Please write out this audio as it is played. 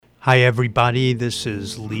Hi everybody, this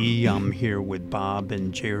is Lee. I'm here with Bob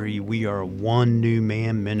and Jerry. We are One New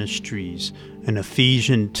Man Ministries, an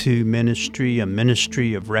Ephesians 2 ministry, a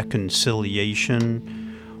ministry of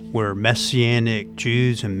reconciliation. We're Messianic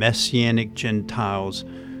Jews and Messianic Gentiles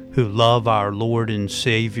who love our Lord and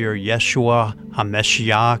Savior, Yeshua Ha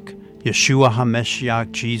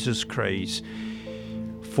Meshiach, Jesus Christ.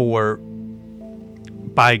 For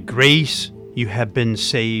by grace you have been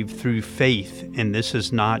saved through faith, and this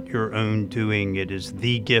is not your own doing. It is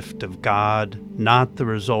the gift of God, not the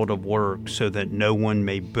result of work, so that no one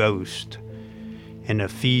may boast. In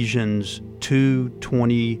Ephesians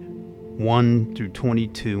 2:21 through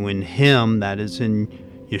 22, in Him, that is in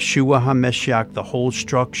Yeshua Ha Meshiach, the whole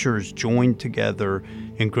structure is joined together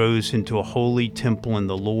and grows into a holy temple in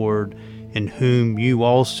the Lord, in whom you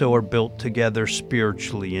also are built together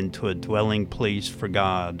spiritually into a dwelling place for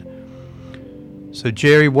God. So,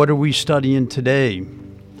 Jerry, what are we studying today?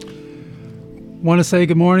 Want to say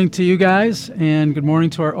good morning to you guys and good morning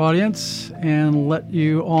to our audience, and let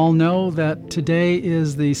you all know that today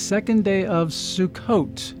is the second day of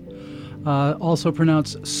Sukkot, also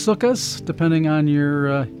pronounced Sukkos, depending on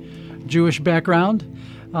your Jewish background.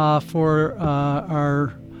 For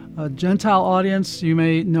our Gentile audience, you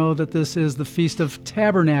may know that this is the Feast of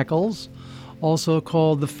Tabernacles, also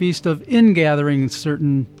called the Feast of Ingathering in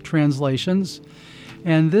certain translations.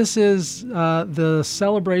 And this is the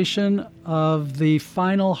celebration of the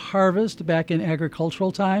final harvest back in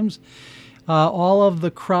agricultural times. All of the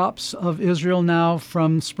crops of Israel now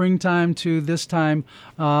from springtime to this time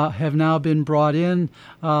have now been brought in.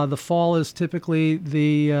 The fall is typically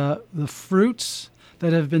the fruits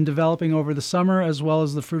that have been developing over the summer, as well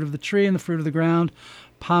as the fruit of the tree and the fruit of the ground,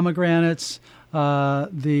 pomegranates,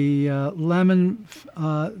 the lemon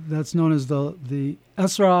that's known as the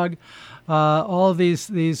esrog, all of these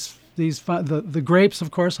the grapes,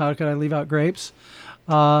 of course. How could I leave out grapes?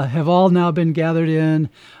 Have all now been gathered in,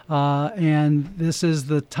 and this is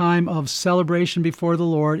the time of celebration before the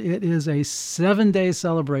Lord. It is a 7-day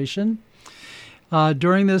celebration.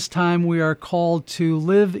 During this time, we are called to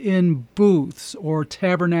live in booths or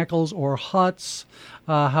tabernacles or huts,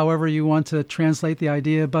 however you want to translate the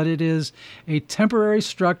idea, but it is a temporary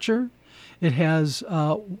structure. It has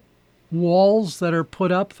walls that are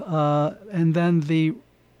put up, and then the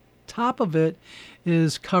top of it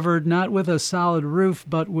is covered not with a solid roof,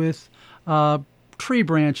 but with tree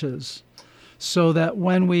branches, so that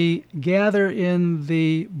when we gather in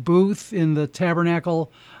the booth, in the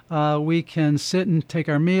tabernacle, we can sit and take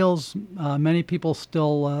our meals. Many people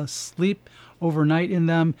still sleep overnight in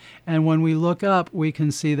them, and when we look up, we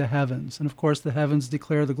can see the heavens. And of course, the heavens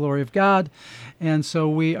declare the glory of God, and so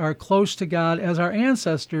we are close to God as our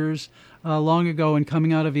ancestors long ago in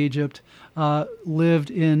coming out of Egypt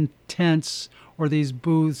lived in tents or these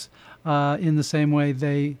booths in the same way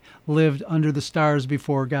they lived under the stars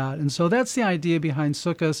before God. And so that's the idea behind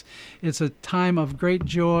Sukkot. It's a time of great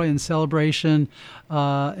joy and celebration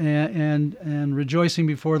and rejoicing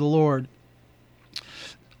before the Lord.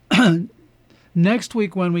 Next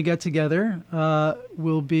week when we get together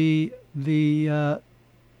will be the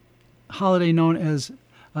holiday known as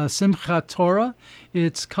Simchat Torah.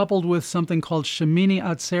 It's coupled with something called Shemini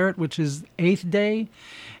Atzeret, which is 8th day.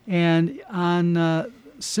 And on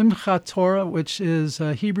Simchat Torah, which is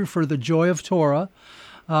Hebrew for the joy of Torah,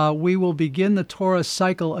 we will begin the Torah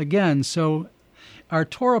cycle again. So our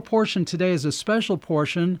Torah portion today is a special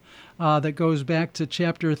portion that goes back to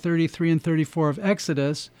chapter 33 and 34 of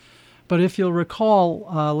Exodus. But if you'll recall,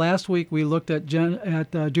 last week we looked at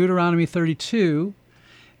Deuteronomy 32,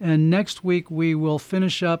 and next week we will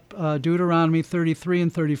finish up Deuteronomy 33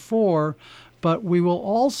 and 34, but we will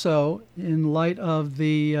also, in light of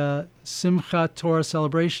the Simchat Torah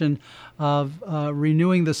celebration of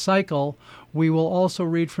renewing the cycle, we will also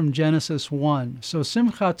read from Genesis 1. So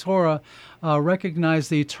Simchat Torah recognizes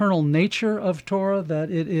the eternal nature of Torah,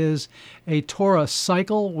 that it is a Torah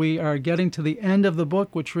cycle. We are getting to the end of the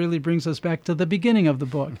book, which really brings us back to the beginning of the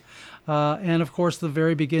book. And of course, the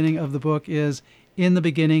very beginning of the book is, in the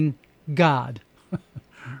beginning, God,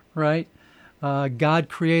 right? God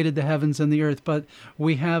created the heavens and the earth, but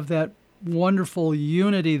we have that wonderful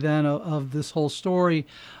unity then of this whole story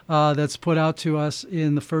that's put out to us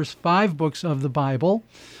in the first 5 books of the Bible.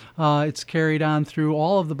 It's carried on through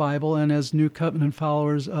all of the Bible, and as New Covenant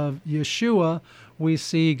followers of Yeshua, we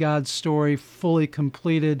see God's story fully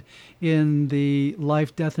completed in the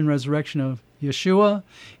life, death, and resurrection of Yeshua,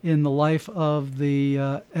 in the life of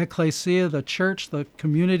the ecclesia, the church, the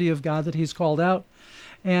community of God that he's called out,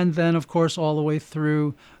 And then, of course, all the way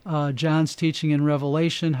through John's teaching in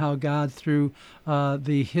Revelation, how God, through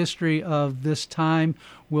the history of this time,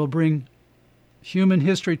 will bring human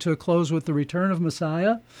history to a close with the return of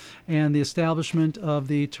Messiah and the establishment of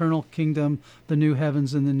the eternal kingdom, the new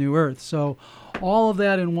heavens and the new earth. So all of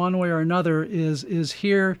that in one way or another is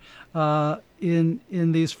here in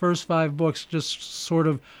these first 5 books, just sort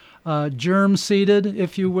of germ-seeded,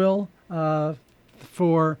 if you will,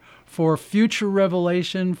 for future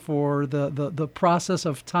revelation, for the process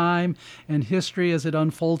of time and history as it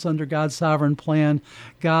unfolds under God's sovereign plan.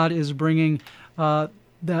 God is bringing that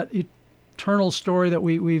eternal story that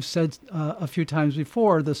we've said a few times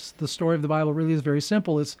before. The story of the Bible really is very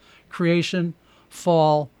simple. It's creation,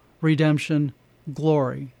 fall, redemption,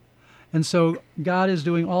 glory. And so God is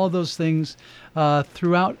doing all of those things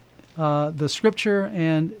throughout the Scripture,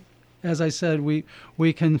 and as I said,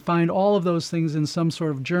 we can find all of those things in some sort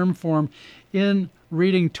of germ form in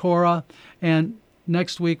reading Torah. And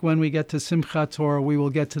next week when we get to Simchat Torah, we will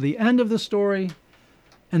get to the end of the story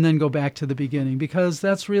and then go back to the beginning, because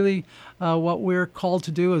that's really what we're called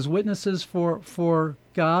to do as witnesses for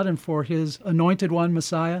God and for His anointed one,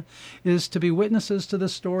 Messiah, is to be witnesses to the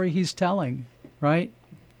story He's telling, right?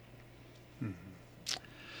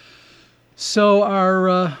 So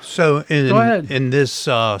go ahead. In this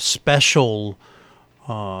special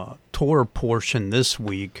Torah portion this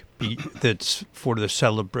week, that's for the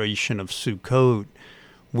celebration of Sukkot,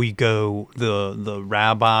 we go the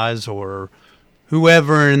rabbis or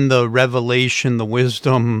whoever in the revelation, the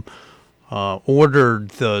wisdom, ordered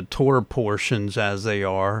the Torah portions as they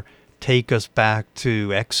are, take us back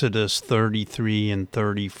to Exodus 33 and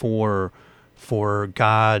 34 for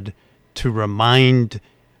God to remind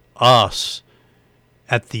us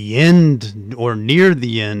at the end or near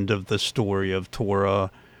the end of the story of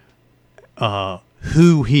Torah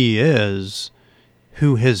who He is,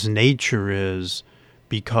 who His nature is,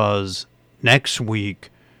 because next week,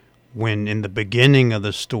 when in the beginning of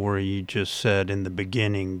the story you just said, in the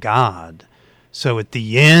beginning God. So at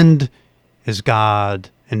the end is God,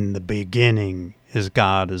 and in the beginning is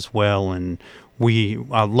God as well. And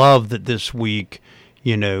I love that this week,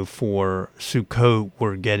 for Sukkot,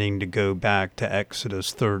 we're getting to go back to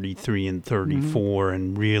Exodus 33 and 34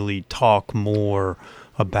 and really talk more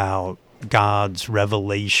about God's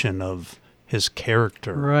revelation of His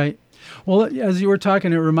character. Right. Well, as you were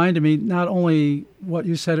talking, it reminded me not only what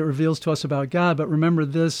you said it reveals to us about God, but remember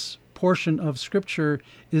this portion of Scripture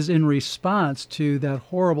is in response to that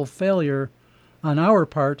horrible failure on our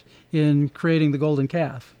part in creating the golden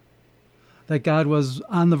calf. That God was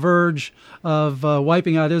on the verge of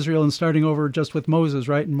wiping out Israel and starting over just with Moses,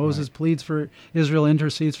 right? And Moses pleads for Israel,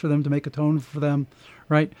 intercedes for them to make atonement for them,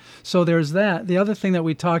 right? So there's that. The other thing that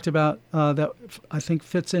we talked about that I think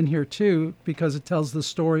fits in here too, because it tells the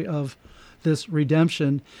story of this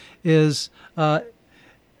redemption, is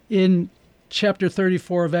in chapter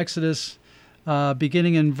 34 of Exodus,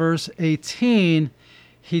 beginning in verse 18,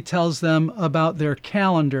 he tells them about their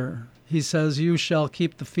calendar. He says, "You shall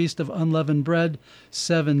keep the feast of unleavened bread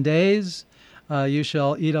 7 days. You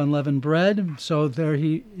shall eat unleavened bread." So there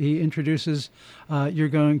he introduces, you're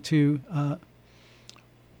going to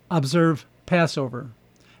observe Passover.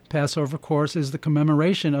 Passover, of course, is the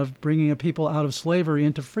commemoration of bringing a people out of slavery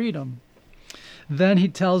into freedom. Then he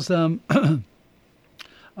tells them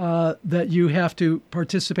that you have to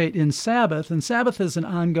participate in Sabbath, and Sabbath is an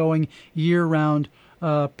ongoing year-round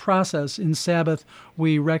process. In Sabbath,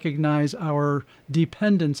 we recognize our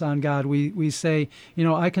dependence on God. We say,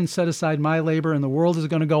 I can set aside my labor and the world is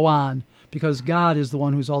going to go on because God is the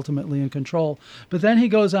one who's ultimately in control. But then he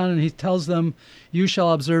goes on and he tells them, you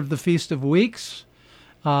shall observe the Feast of Weeks.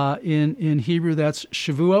 In Hebrew, that's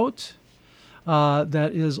Shavuot.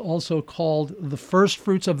 That is also called the first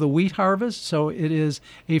fruits of the wheat harvest. So it is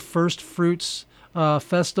a first fruits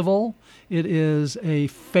festival. It is a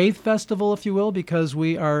faith festival, if you will, because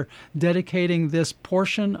we are dedicating this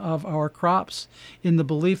portion of our crops in the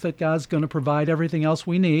belief that God's going to provide everything else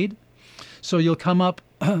we need. So you'll come up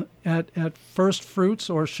at first fruits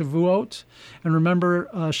or Shavuot. And remember,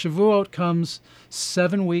 Shavuot comes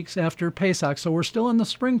 7 weeks after Pesach. So we're still in the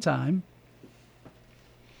springtime.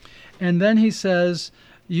 And then he says,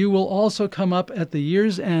 you will also come up at the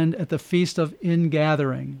year's end at the Feast of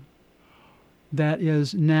Ingathering. That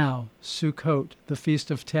is now, Sukkot, the Feast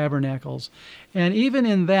of Tabernacles. And even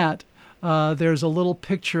in that, there's a little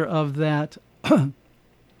picture of that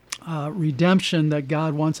redemption that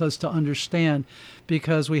God wants us to understand,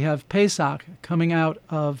 because we have Pesach coming out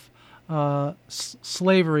of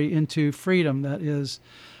slavery into freedom that is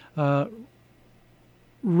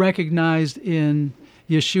recognized in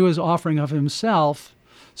Yeshua's offering of himself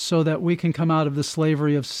so that we can come out of the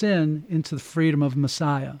slavery of sin into the freedom of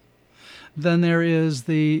Messiah. Then there is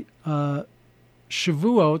the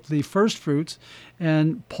Shavuot, the first fruits,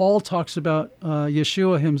 and Paul talks about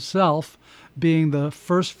Yeshua himself being the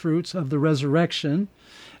first fruits of the resurrection.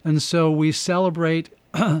 And so we celebrate,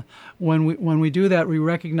 when we do that, we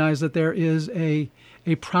recognize that there is a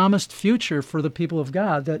promised future for the people of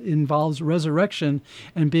God that involves resurrection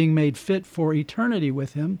and being made fit for eternity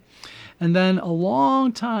with him. And then a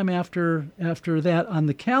long time after that on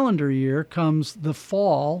the calendar year comes the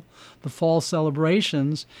fall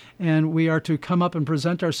celebrations, and we are to come up and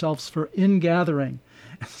present ourselves for ingathering.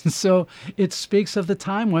 So it speaks of the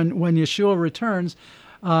time when Yeshua returns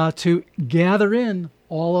to gather in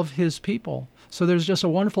all of his people. So there's just a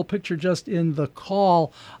wonderful picture just in the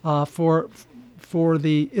call for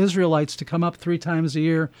the Israelites to come up 3 times a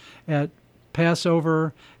year at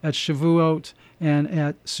Passover, at Shavuot, and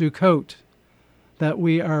at Sukkot, that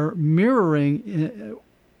we are mirroring.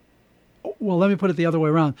 Well, let me put it the other way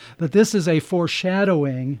around, that this is a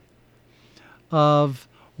foreshadowing of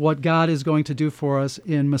what God is going to do for us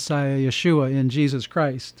in Messiah Yeshua, in Jesus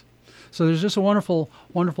Christ. So there's just a wonderful,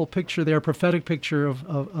 wonderful picture there, prophetic picture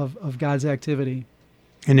of God's activity.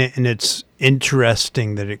 And it's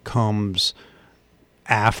interesting that it comes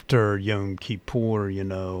after Yom Kippur,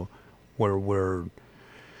 where we're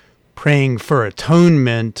praying for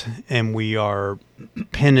atonement and we are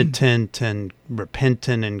penitent and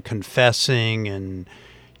repentant and confessing and,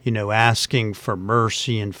 asking for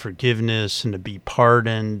mercy and forgiveness and to be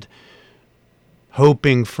pardoned,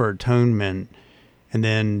 hoping for atonement. And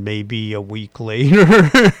then maybe a week later,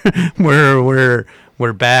 where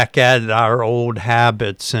we're back at our old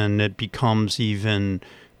habits, and it becomes even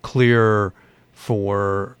clearer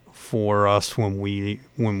for us when we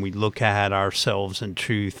look at ourselves in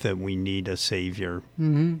truth that we need a Savior.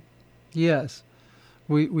 Mm-hmm. Yes,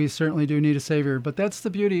 we certainly do need a Savior. But that's the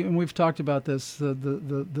beauty, and we've talked about this,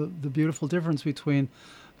 the beautiful difference between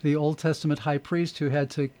the Old Testament high priest who had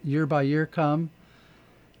to year by year come,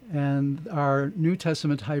 and our New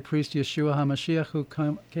Testament high priest, Yeshua Ha Meshiach, who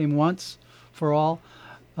came once for all.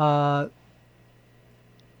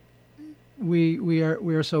 We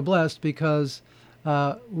are so blessed because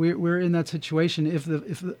we're in that situation. If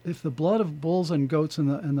the blood of bulls and goats and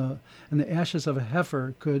the ashes of a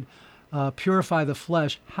heifer could purify the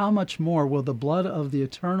flesh, how much more will the blood of the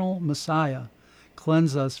eternal Messiah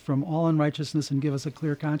cleanse us from all unrighteousness and give us a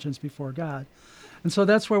clear conscience before God? And so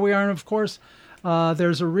that's where we are. And of course,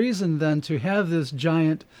 there's a reason then to have this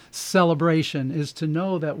giant celebration, is to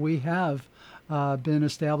know that we have been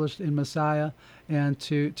established in Messiah, and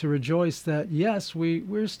to rejoice that, yes,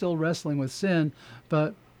 we're still wrestling with sin,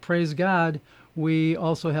 but praise God, we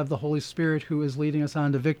also have the Holy Spirit who is leading us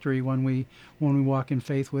on to victory when we walk in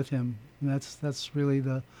faith with him. And that's really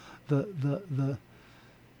the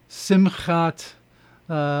Simchat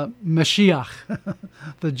Mashiach,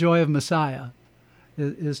 the joy of Messiah,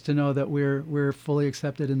 is to know that we're fully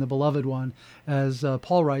accepted in the Beloved One, as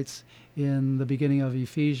Paul writes in the beginning of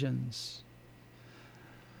Ephesians.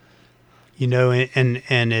 And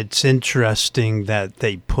it's interesting that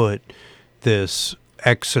they put this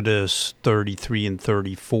Exodus 33 and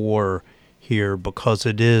 34 here, because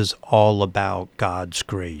it is all about God's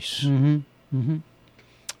grace. Mm-hmm. Mm-hmm.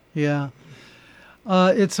 Yeah.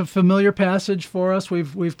 It's a familiar passage for us.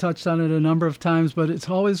 We've touched on it a number of times, but it's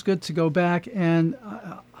always good to go back. And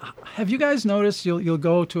have you guys noticed you'll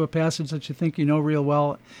go to a passage that you think you know real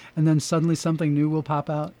well, and then suddenly something new will pop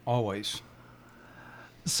out? Always.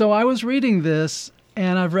 So I was reading this,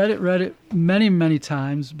 and I've read it many, many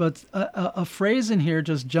times, but a phrase in here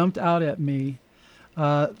just jumped out at me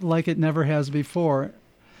like it never has before.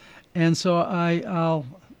 And so I'll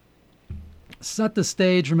set the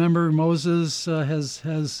stage. Remember, Moses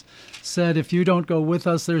has said, if you don't go with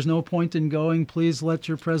us, there's no point in going. Please let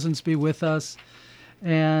your presence be with us.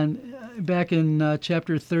 And back in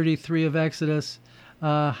chapter 33 of Exodus,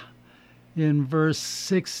 in verse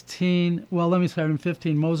 16, well, let me start in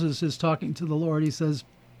 15. Moses is talking to the Lord. He says,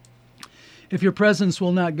 if your presence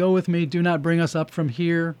will not go with me, do not bring us up from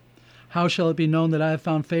here. How shall it be known that I have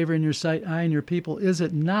found favor in your sight, I and your people? Is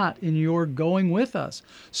it not in your going with us,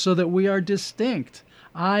 so that we are distinct,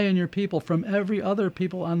 I and your people, from every other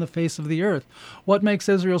people on the face of the earth? What makes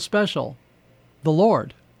Israel special? The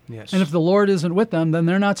Lord. Yes. And if the Lord isn't with them, then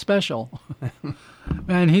they're not special.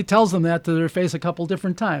 And he tells them that to their face a couple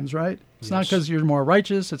different times, right? It's not because you're more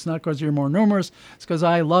righteous. It's not because you're more numerous. It's because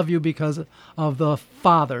I love you because of the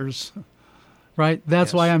fathers, right?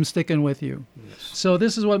 That's why I'm sticking with you. Yes. So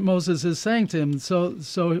this is what Moses is saying to him.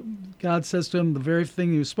 So God says to him, the very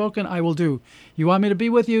thing you've spoken, I will do. You want me to be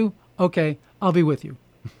with you? Okay, I'll be with you.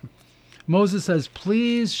 Moses says,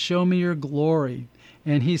 please show me your glory.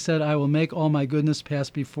 And he said, I will make all my goodness pass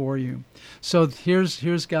before you. So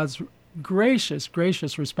here's God's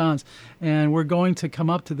gracious response. And we're going to come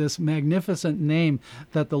up to this magnificent name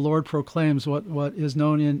that the Lord proclaims, what is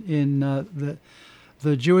known in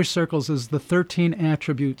the Jewish circles as the 13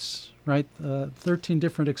 attributes, right? 13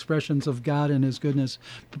 different expressions of God and his goodness.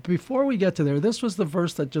 But before we get to there, this was the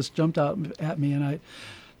verse that just jumped out at me, and I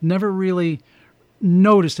never really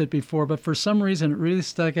noticed it before, but for some reason it really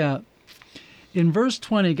stuck out. In verse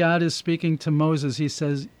 20, God is speaking to Moses. He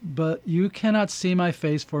says, but you cannot see my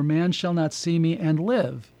face, for man shall not see me and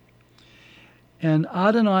live. And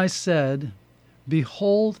Adonai said,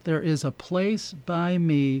 behold, there is a place by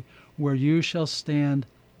me where you shall stand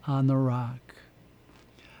on the rock.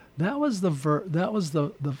 That was the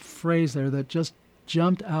phrase there that just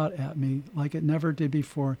jumped out at me like it never did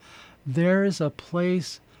before. There is a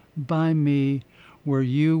place by me where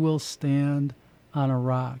you will stand on a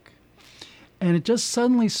rock. And it just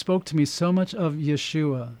suddenly spoke to me so much of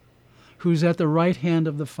Yeshua, who's at the right hand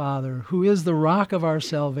of the Father, who is the rock of our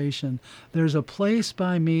salvation. There's a place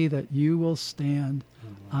by me that you will stand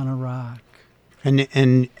on a rock. And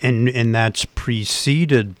that's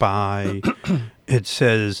preceded by, it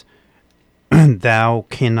says, thou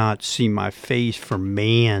cannot see my face, for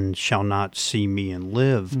man shall not see me and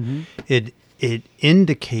live. Mm-hmm. It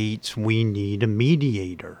indicates we need a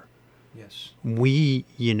mediator. Yes. We,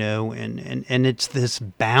 and it's this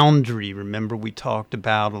boundary. Remember we talked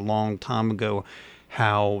about a long time ago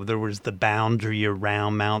how there was the boundary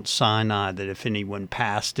around Mount Sinai that if anyone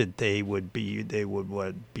passed it, they would be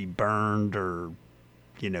burned or,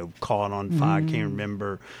 caught on fire. I can't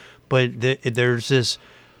remember. But there's this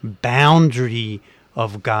boundary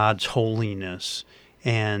of God's holiness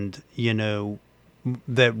and,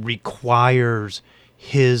 that requires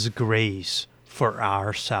his grace for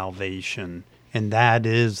our salvation. And that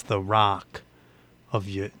is the rock of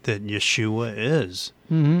that Yeshua is.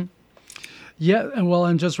 Mm-hmm. Yeah,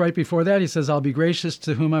 and just right before that, he says, I'll be gracious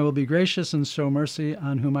to whom I will be gracious and show mercy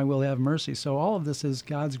on whom I will have mercy. So all of this is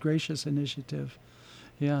God's gracious initiative.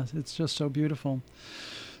 Yeah, it's just so beautiful.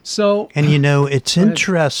 So, and it's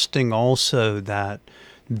interesting also that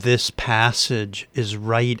this passage is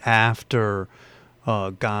right after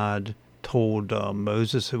God told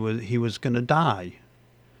Moses he was going to die.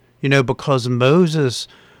 Because Moses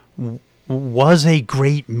was a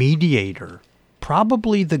great mediator,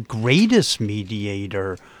 probably the greatest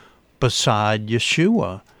mediator beside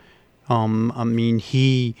Yeshua.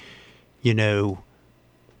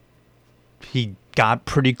 He got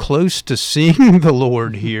pretty close to seeing the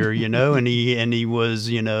Lord here, and he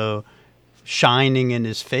was, shining in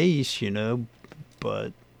his face,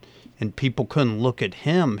 and people couldn't look at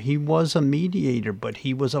him. He was a mediator, but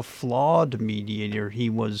he was a flawed mediator. He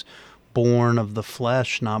was born of the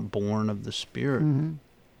flesh, not born of the Spirit. Mm-hmm.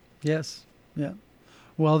 Yes, yeah.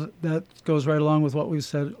 Well, that goes right along with what we've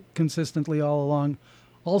said consistently all along.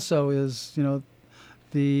 Also is,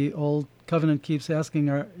 the old covenant keeps asking,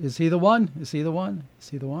 is he the one? Is he the one? Is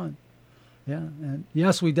he the one? Yeah, and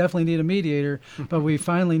yes, we definitely need a mediator, but we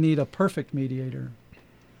finally need a perfect mediator,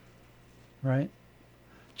 right?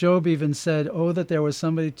 Job even said, oh, that there was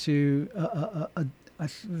somebody to,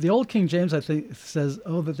 the old King James, I think, says,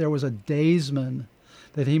 oh, that there was a daysman,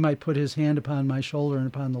 that he might put his hand upon my shoulder and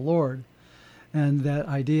upon the Lord. And that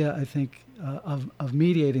idea, I think, of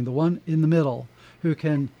mediating, the one in the middle, who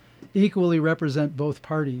can equally represent both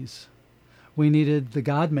parties. We needed the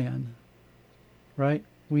God-man, right?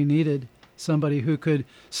 We needed somebody who could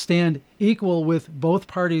stand equal with both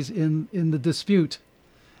parties in the dispute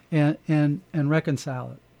and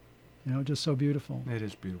reconcile it. Just so beautiful. It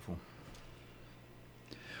is beautiful.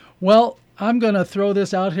 Well, I'm going to throw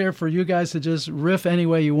this out here for you guys to just riff any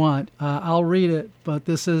way you want. I'll read it, but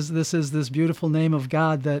this is this beautiful name of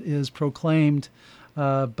God that is proclaimed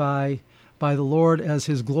by the Lord as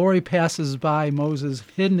his glory passes by Moses,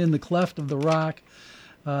 hidden in the cleft of the rock.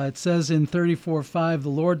 It says in 34:5, the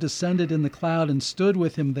Lord descended in the cloud and stood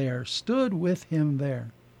with him there. Stood with him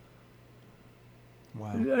there.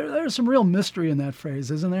 Wow. There's some real mystery in that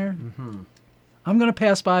phrase, isn't there? Mm-hmm. I'm going to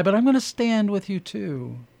pass by, but I'm going to stand with you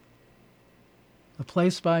too. A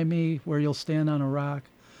place by me where you'll stand on a rock.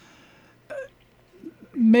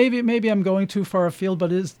 Maybe I'm going too far afield,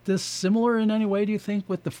 but is this similar in any way, do you think,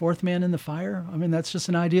 with the fourth man in the fire? I mean, that's just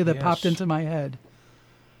an idea that popped into my head.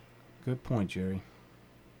 Good point, Jerry.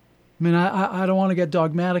 I mean, I don't want to get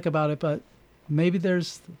dogmatic about it, but maybe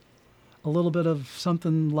there's a little bit of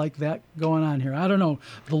something like that going on here. I don't know.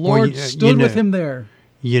 The Lord stood with him there.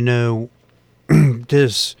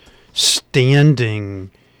 This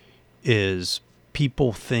standing is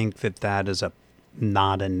people think that that is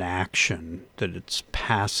not an action, that it's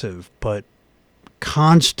passive, but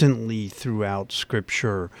constantly throughout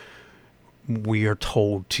Scripture, we are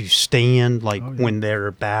told to stand. Like when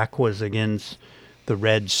their back was against the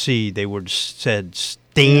Red Sea, they were said,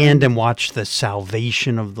 stand and watch the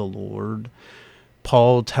salvation of the Lord.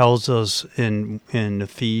 Paul tells us in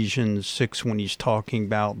Ephesians 6, when he's talking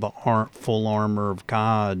about the full armor of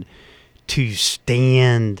God, to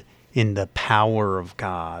stand in the power of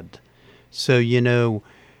God. So,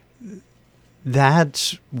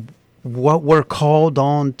 that's what we're called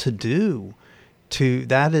on to do.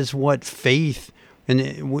 That is what faith,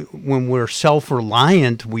 and when we're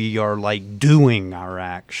self-reliant, we are like doing our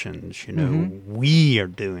actions, we are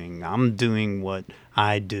doing, I'm doing what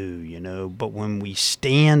I do, but when we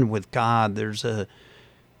stand with God,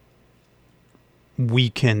 we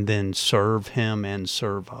can then serve him and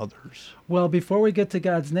serve others. Well, before we get to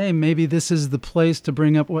God's name, maybe this is the place to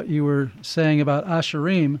bring up what you were saying about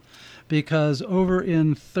Asherim, because over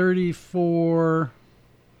in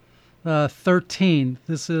 34:13,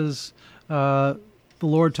 this is the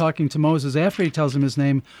Lord talking to Moses after he tells him his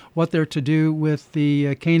name, what they're to do with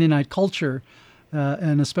the Canaanite culture,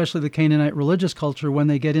 and especially the Canaanite religious culture. When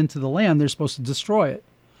they get into the land, they're supposed to destroy it.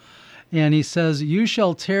 And he says, you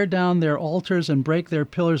shall tear down their altars and break their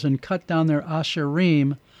pillars and cut down their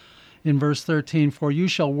Asherim, in verse 13, for you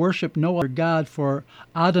shall worship no other God, for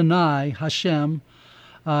Adonai, Hashem,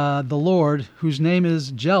 the Lord, whose name is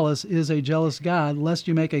a jealous God, lest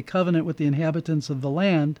you make a covenant with the inhabitants of the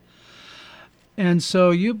land. And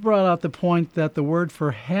so you brought out the point that the word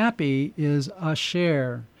for happy is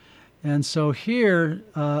asher. And so here,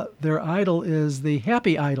 their idol is the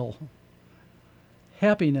happy idol,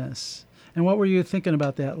 happiness. And what were you thinking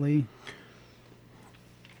about that, Lee?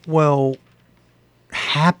 Well,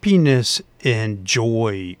 happiness and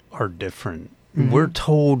joy are different. Mm-hmm. We're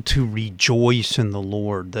told to rejoice in the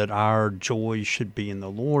Lord, that our joy should be in the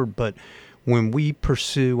Lord. But when we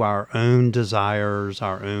pursue our own desires,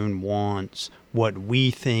 our own wants, what we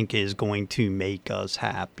think is going to make us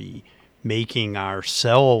happy, making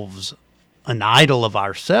ourselves an idol of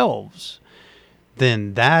ourselves,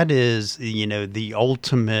 then that is, the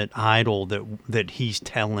ultimate idol that he's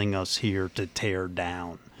telling us here to tear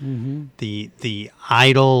down. Mm-hmm. The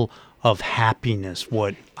idol of happiness,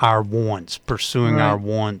 what our wants, pursuing our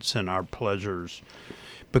wants and our pleasures.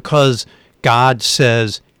 Because God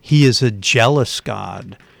says he is a jealous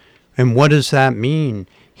God. And what does that mean?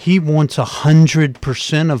 He wants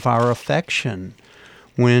 100% of our affection.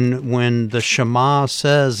 When the Shema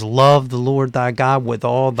says, love the Lord thy God with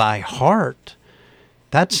all thy heart,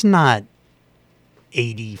 that's not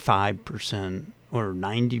 85% or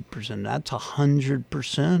 90%. That's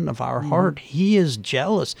 100% of our heart. He is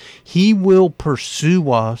jealous. He will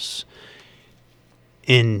pursue us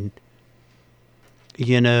in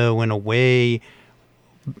a way.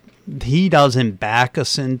 He doesn't back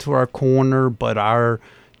us into our corner, but our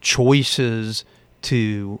choices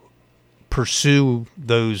to pursue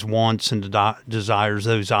those wants and desires,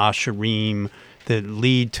 those asherim that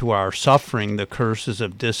lead to our suffering, the curses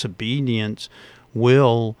of disobedience,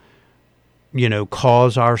 will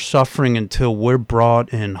cause our suffering until we're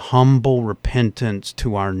brought in humble repentance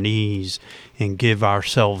to our knees and give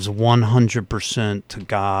ourselves 100% to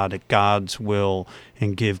God at God's will,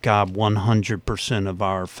 and give God 100% of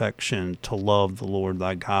our affection to love the Lord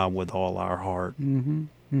thy God with all our heart. Mm-hmm.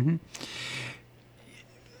 Mm-hmm.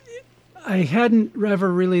 I hadn't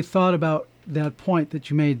ever really thought about that point that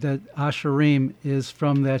you made, that Asherim is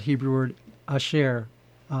from that Hebrew word Asher,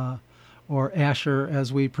 or Asher,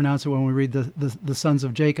 as we pronounce it when we read the sons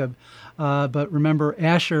of Jacob. But remember,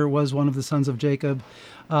 Asher was one of the sons of Jacob.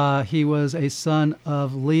 He was a son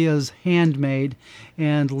of Leah's handmaid,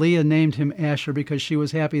 and Leah named him Asher because she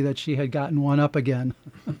was happy that she had gotten one up again.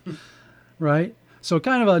 Right? So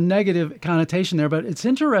kind of a negative connotation there, but it's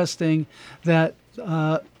interesting that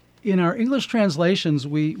in our English translations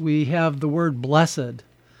we have the word blessed.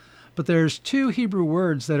 But there's two Hebrew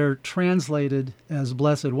words that are translated as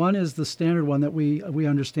blessed. One is the standard one that we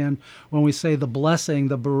understand when we say the blessing,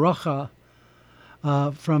 the baracha,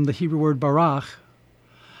 from the Hebrew word barach.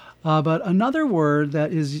 But another word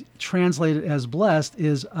that is translated as blessed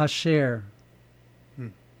is asher,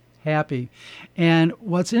 happy. And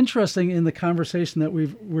what's interesting in the conversation that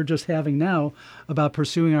we're just having now about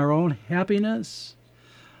pursuing our own happiness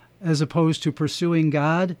as opposed to pursuing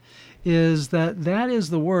God is that is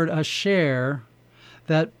the word asher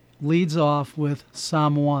that leads off with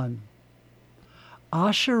Psalm 1.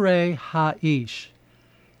 Asherei ha'ish.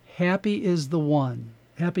 Happy is the one.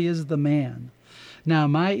 Happy is the man. Now,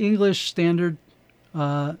 my English Standard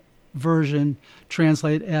version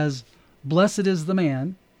translate as blessed is the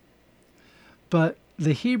man, but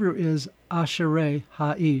the Hebrew is asherei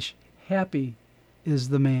ha'ish, happy is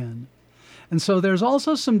the man. And so there's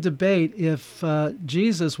also some debate if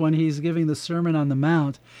Jesus, when he's giving the Sermon on the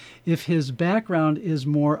Mount, if his background is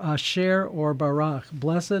more asher or barak.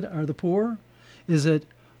 Blessed are the poor. Is it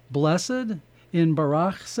blessed in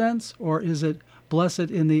barak sense, or is it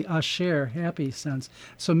blessed in the asher, happy sense?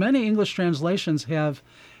 So many English translations have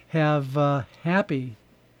happy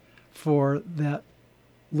for that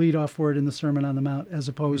lead-off word in the Sermon on the Mount as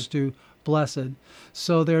opposed to blessed.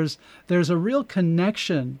 So there's a real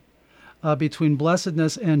connection between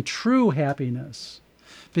blessedness and true happiness,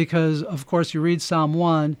 because of course you read Psalm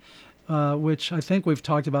 1, which I think we've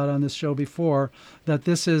talked about on this show before, that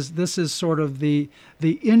this is sort of the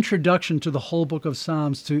introduction to the whole book of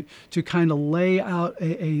Psalms, to kind of lay out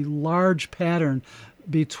a large pattern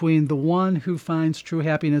between the one who finds true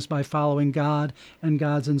happiness by following God and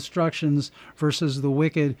God's instructions versus the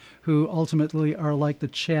wicked, who ultimately are like the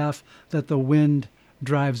chaff that the wind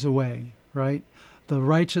drives away, right? The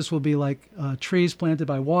righteous will be like trees planted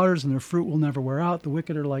by waters, and their fruit will never wear out. The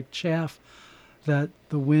wicked are like chaff that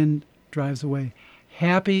the wind drives away.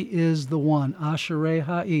 Happy is the one, asherei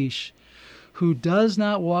ha'ish, who does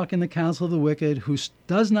not walk in the counsel of the wicked, who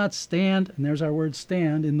does not stand, and there's our word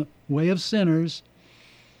stand, in the way of sinners.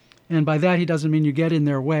 And by that he doesn't mean you get in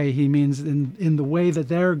their way. He means in the way that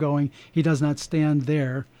they're going, he does not stand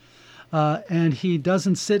there. And he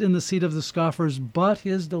doesn't sit in the seat of the scoffers, but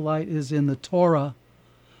his delight is in the Torah,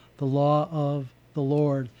 the law of the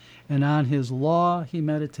Lord. And on his law he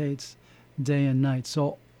meditates day and night.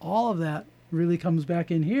 So all of that really comes back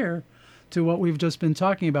in here to what we've just been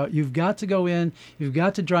talking about. You've got to go in, you've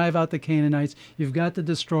got to drive out the Canaanites, you've got to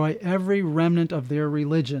destroy every remnant of their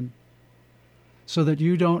religion so that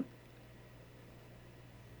you don't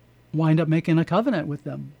wind up making a covenant with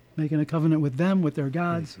them, with their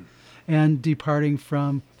gods, and departing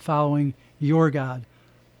from following your God,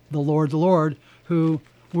 the Lord, who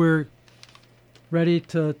we're ready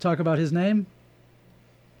to talk about his name.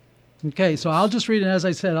 Okay, so I'll just read it. As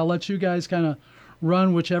I said, I'll let you guys kind of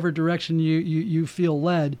run whichever direction you feel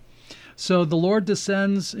led. So the Lord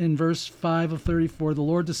descends in verse 5 of 34. The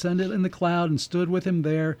Lord descended in the cloud and stood with him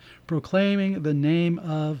there, proclaiming the name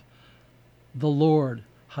of the Lord.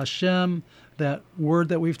 Hashem, that word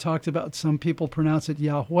that we've talked about, some people pronounce it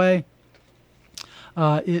Yahweh.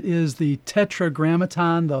 It is the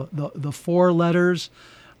tetragrammaton, the four letters.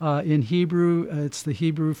 In Hebrew, it's the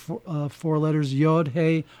Hebrew four letters, Yod,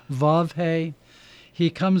 He, Vav, He. He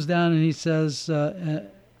comes down and he says,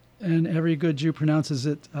 and every good Jew pronounces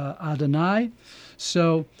it Adonai.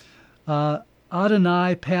 So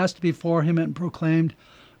Adonai passed before him and proclaimed,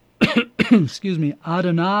 excuse me,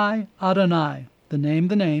 Adonai, Adonai, the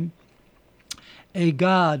name, a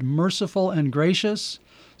God merciful and gracious,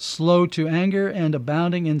 slow to anger and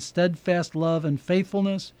abounding in steadfast love and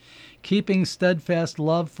faithfulness, keeping steadfast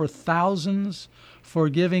love for thousands,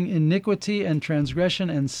 forgiving iniquity and transgression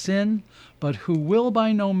and sin, but who will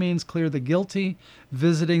by no means clear the guilty,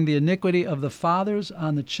 visiting the iniquity of the fathers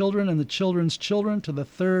on the children and the children's children to the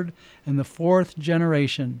third and the fourth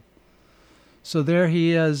generation. So there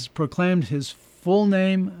he has proclaimed his full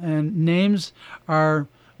name, and names are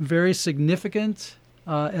very significant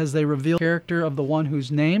as they reveal the character of the one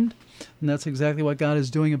who's named, and that's exactly what God is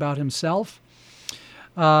doing about himself.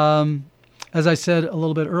 As I said a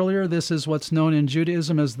little bit earlier, this is what's known in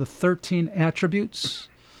Judaism as the 13 attributes,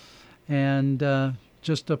 and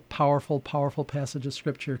just a powerful, powerful passage of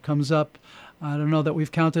Scripture comes up. I don't know that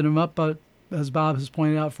we've counted them up, but as Bob has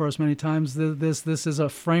pointed out for us many times, this is a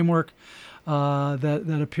framework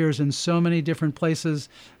that appears in so many different places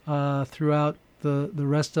throughout the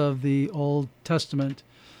rest of the Old Testament.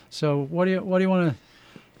 So what do you want to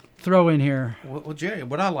throw in here? Well, Jerry,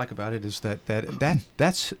 what I like about it is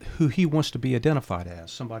that's who he wants to be identified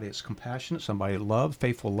as, somebody that's compassionate, somebody that loved,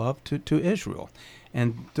 faithful love to Israel.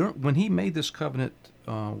 And when he made this covenant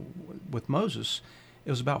with Moses, it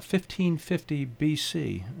was about 1550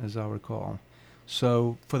 BC, as I recall.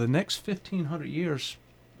 So for the next 1,500 years,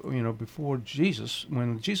 before Jesus,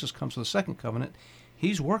 when Jesus comes to the second covenant,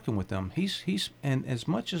 he's working with them. And as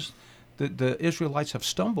much as the Israelites have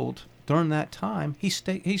stumbled during that time, he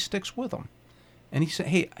sticks with them, and he said,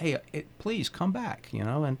 "Hey, please come back,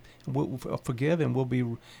 and we'll forgive, and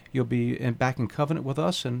you'll be back in covenant with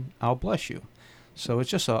us, and I'll bless you." So it's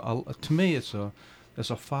just to me, it's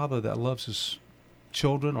a father that loves his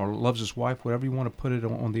children or loves his wife, whatever you want to put it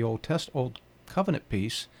on the old covenant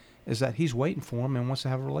piece, is that he's waiting for him and wants to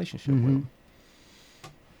have a relationship with him.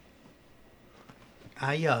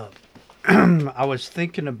 I was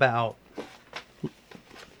thinking about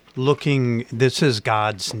this is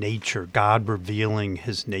God's nature, God revealing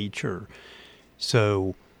his nature.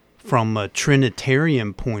 So from a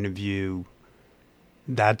Trinitarian point of view,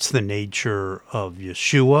 that's the nature of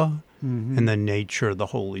Yeshua and the nature of the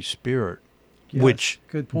Holy Spirit, Yes, which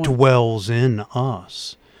good point. dwells in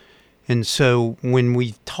us. And so when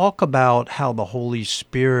we talk about how the Holy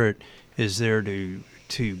Spirit is there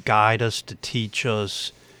to guide us, to teach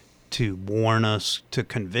us, to warn us, to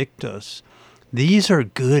convict us, these are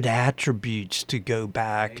good attributes to go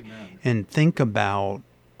back and think about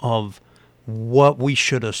of what we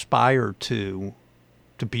should aspire to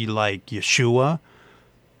be like Yeshua,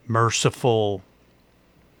 merciful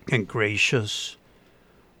and gracious,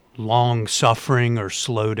 long-suffering or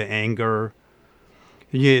slow to anger.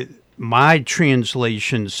 My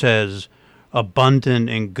translation says abundant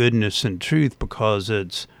in goodness and truth because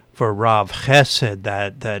it's for Rav Chesed,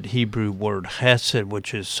 that Hebrew word Chesed,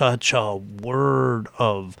 which is such a word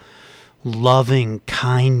of loving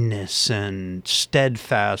kindness and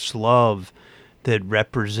steadfast love that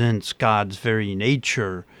represents God's very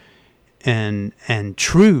nature, and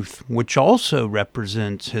truth, which also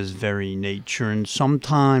represents his very nature. And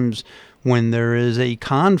sometimes when there is a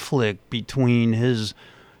conflict between his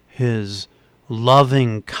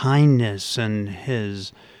loving kindness and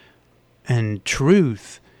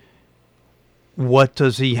truth, what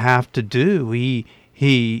does he have to do?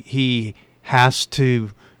 He has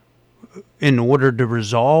to, in order to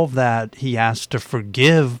resolve that, he has to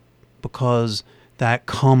forgive, because that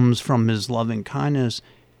comes from his loving kindness,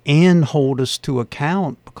 and hold us to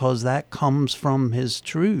account because that comes from his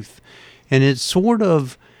truth. And it's sort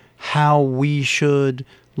of how we should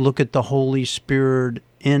look at the Holy Spirit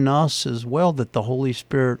in us as well, that the Holy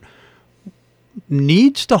Spirit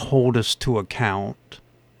needs to hold us to account,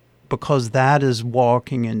 because that is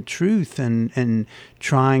walking in truth and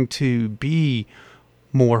trying to be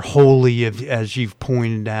more holy, as you've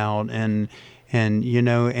pointed out,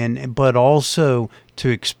 but also to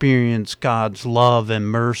experience God's love and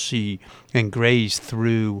mercy and grace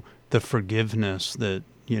through the forgiveness that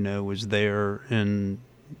is there in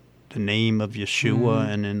the name of Yeshua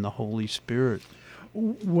and in the Holy Spirit.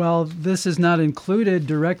 Well, this is not included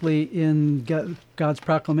directly in God's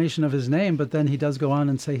proclamation of his name, but then he does go on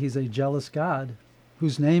and say he's a jealous God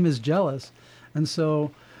whose name is jealous. And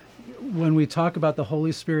so when we talk about the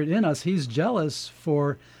Holy Spirit in us, he's jealous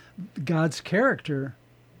for God's character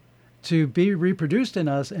to be reproduced in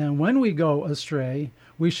us. And when we go astray,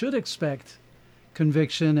 we should expect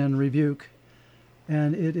conviction and rebuke.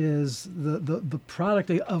 And it is the product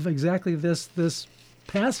of exactly this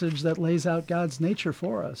passage that lays out God's nature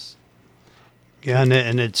for us. Yeah,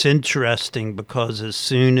 and it's interesting because as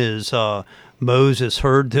soon as Moses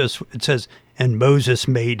heard this, it says, and Moses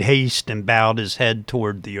made haste and bowed his head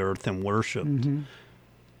toward the earth and worshipped. Mm-hmm.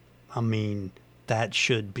 I mean, that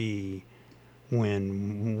should be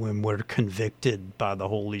when we're convicted by the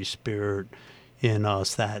Holy Spirit in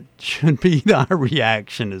us, that should be our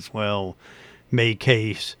reaction as well. Make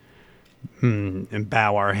haste and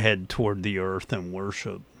bow our head toward the earth and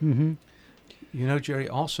worship. Mm-hmm. Jerry,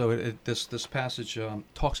 also this passage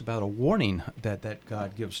talks about a warning that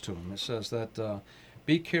God gives to him. It says that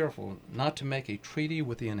be careful not to make a treaty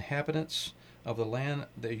with the inhabitants of the land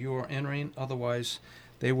that you are entering, otherwise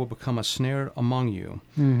they will become a snare among you.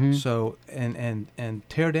 Mm-hmm. So and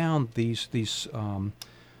tear down these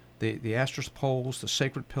the asterisk poles, the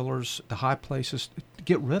sacred pillars, the high places.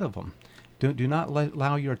 Get rid of them. Do not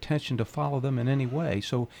allow your attention to follow them in any way.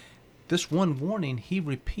 So this one warning he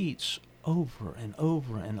repeats over and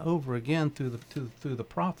over and over again through the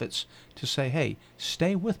prophets to say, hey,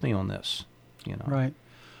 stay with me on this. Right.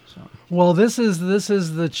 So. Well, this is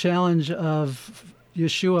the challenge of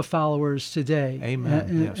Yeshua followers today.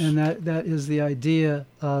 Amen. Yes. And that is the idea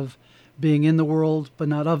of being in the world but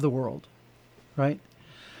not of the world, right?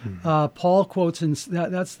 Mm-hmm. Paul quotes in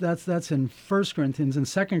that's in 1 Corinthians. In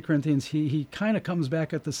 2 Corinthians, he kind of comes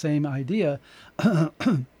back at the same idea,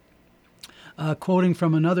 quoting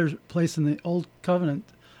from another place in the Old Covenant,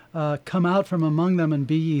 "Come out from among them and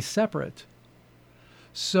be ye separate."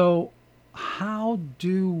 So, how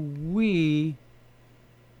do we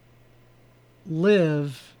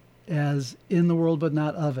live as in the world but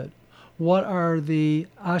not of it? What are the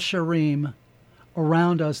asherim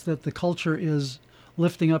around us that the culture is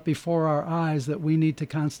lifting up before our eyes that we need to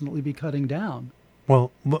constantly be cutting down? Well,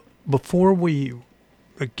 before we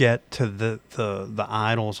get to the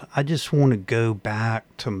idols, I just want to go back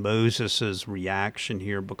to Moses's reaction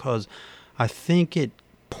here, because I think it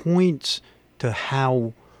points to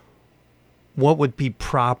how what would be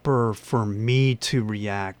proper for me to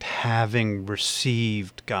react having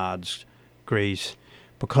received God's grace?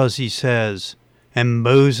 Because he says, and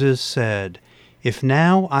Moses said, if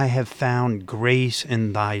now I have found grace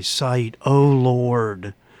in thy sight, O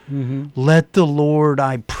Lord, let the Lord,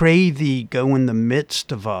 I pray thee, go in the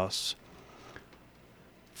midst of us.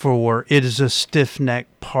 For it is a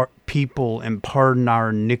stiff-necked people, and pardon our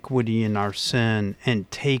iniquity and our sin,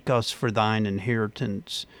 and take us for thine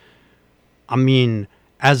inheritance. I mean,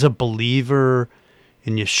 as a believer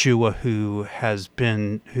in Yeshua who has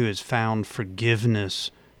found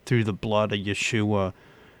forgiveness through the blood of Yeshua,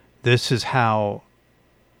 this is how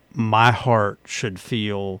my heart should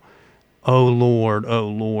feel. Oh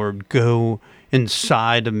Lord, go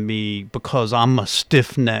inside of me, because I'm a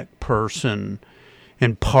stiff-necked person,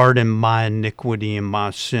 and pardon my iniquity and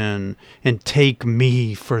my sin, and take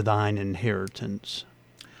me for thine inheritance.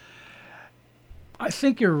 I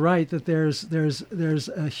think you're right that there's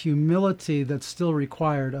a humility that's still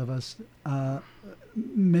required of us,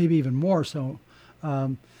 maybe even more so.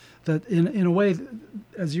 That in a way,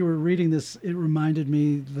 as you were reading this, it reminded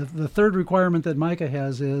me the third requirement that Micah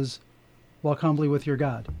has is walk humbly with your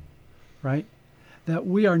God, right? That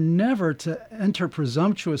we are never to enter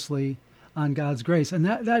presumptuously on God's grace. And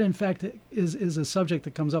that in fact is a subject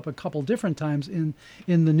that comes up a couple different times in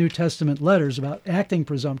the New Testament letters about acting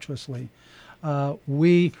presumptuously.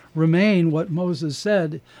 We remain what Moses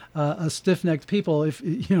said, a stiff-necked people.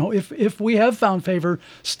 If we have found favor,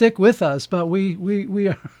 stick with us. But we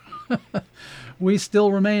are we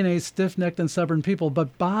still remain a stiff-necked and stubborn people.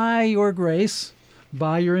 But by your grace,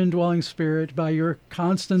 by your indwelling spirit, by your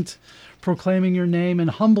constant proclaiming your name and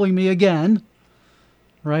humbling me again,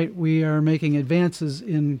 right? We are making advances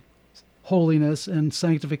in holiness and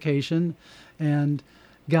sanctification, and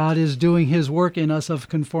God is doing his work in us of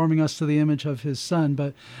conforming us to the image of his Son.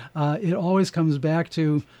 But it always comes back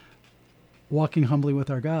to walking humbly with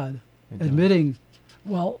our God, admitting,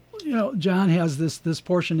 John has this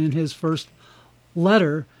portion in his first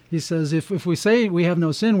letter. He says, if we say we have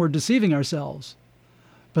no sin, we're deceiving ourselves.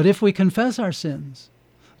 But if we confess our sins,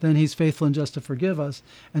 then he's faithful and just to forgive us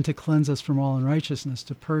and to cleanse us from all unrighteousness,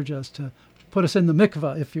 to purge us, to put us in the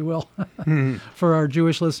mikvah, if you will, for our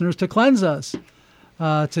Jewish listeners, to cleanse us.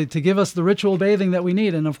 To give us the ritual bathing that we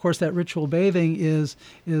need. And of course that ritual bathing is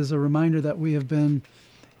a reminder that we have been,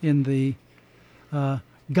 in the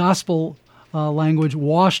gospel language,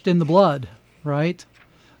 washed in the blood, right?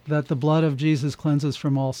 That the blood of Jesus cleanses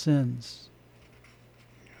from all sins.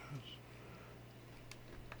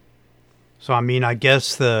 So, I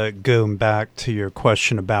guess going back to your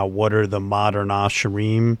question about what are the modern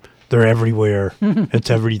asherim, they're everywhere. It's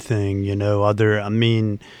everything,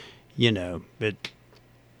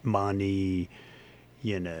 money,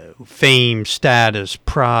 fame, status,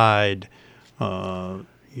 pride, all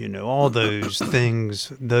those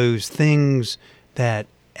things that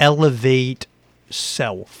elevate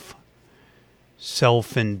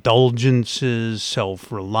self-indulgences,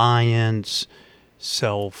 self-reliance,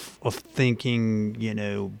 of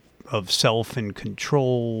thinking, of self in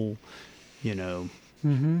control,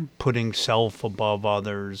 putting self above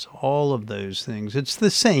others, all of those things. It's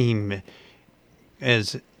the same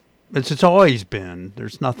as it's always been.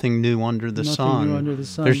 There's nothing new under the sun.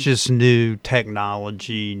 There's just new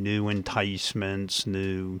technology, new enticements,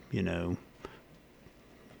 new.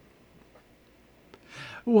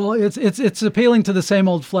 Well, it's appealing to the same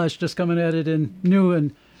old flesh, just coming at it in new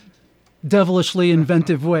and devilishly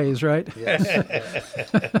inventive ways, right? Yes.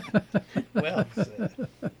 Well said.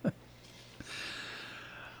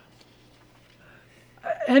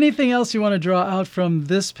 Anything else you want to draw out from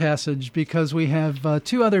this passage? Because we have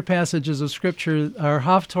two other passages of Scripture. Our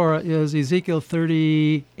Haftorah is Ezekiel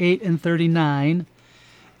 38 and 39.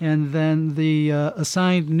 And then the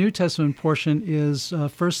assigned New Testament portion is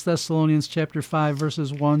 1 Thessalonians chapter 5,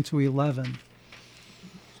 verses 1 to 11.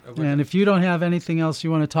 And if you don't have anything else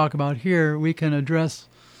you want to talk about here, we can address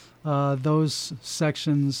those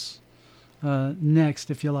sections next,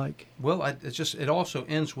 if you like. Well, it also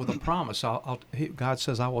ends with a promise. God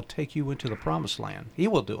says, "I will take you into the promised land." He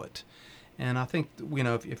will do it, and I think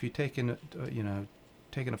if you take in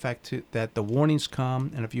effect that the warnings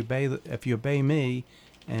come, and if you obey me,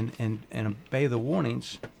 and obey the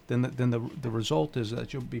warnings, then the result is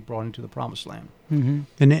that you'll be brought into the promised land. Mm-hmm.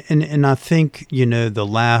 And I think the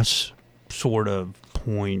last sort of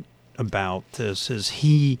point about this is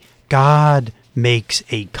God makes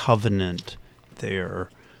a covenant there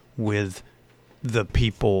with the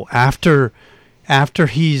people after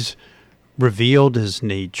he's revealed his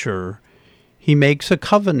nature. He makes a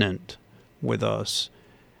covenant with us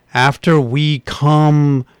after we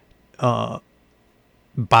come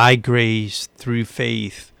by grace through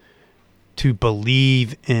faith to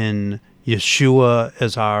believe in Yeshua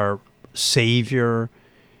as our Savior,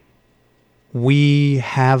 we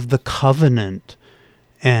have the covenant,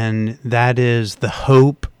 and that is the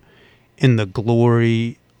hope in the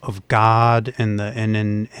glory of God, and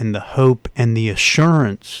the hope and the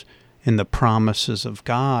assurance in the promises of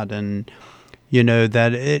God. And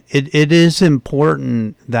that it is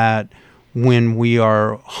important that when we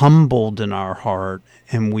are humbled in our heart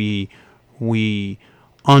and we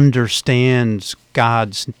understand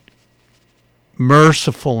God's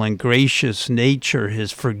merciful and gracious nature,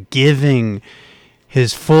 his forgiving,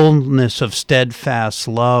 his fullness of steadfast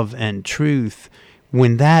love and truth,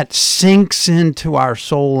 when that sinks into our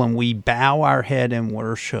soul and we bow our head in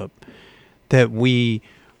worship, that we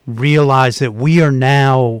realize that we are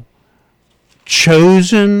now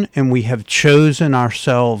chosen, and we have chosen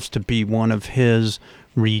ourselves to be one of his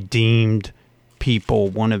redeemed people,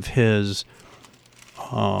 one of his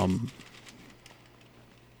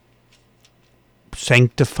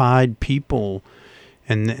sanctified people,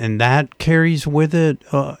 and that carries with it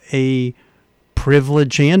a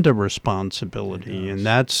privilege and a responsibility, and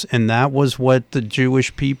that was what the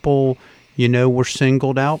Jewish people, were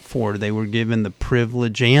singled out for. They were given the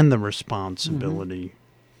privilege and the responsibility. Mm-hmm.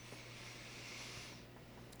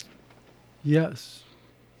 Yes,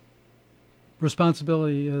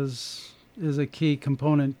 responsibility is a key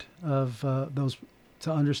component of those,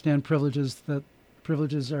 to understand privileges, that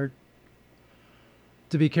privileges are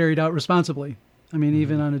to be carried out responsibly. I mean,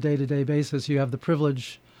 even on a day-to-day basis, you have the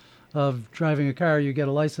privilege of driving a car, you get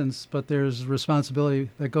a license, but there's responsibility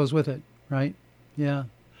that goes with it, right? Yeah.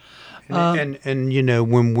 And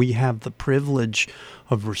when we have the privilege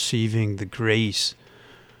of receiving the grace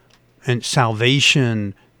and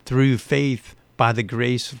salvation through faith by the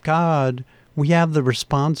grace of God, we have the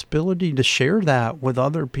responsibility to share that with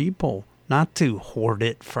other people, not to hoard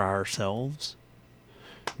it for ourselves,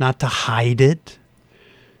 not to hide it,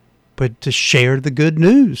 but to share the good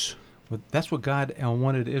news. Well, that's what God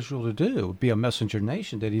wanted Israel to do, be a messenger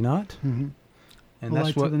nation, did he not? Mm-hmm. And the that's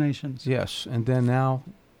light what to the nations. Yes, and then now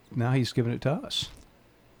he's given it to us.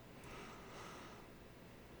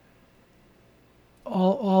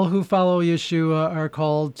 All who follow Yeshua are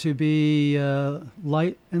called to be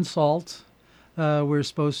light and salt. We're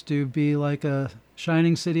supposed to be like a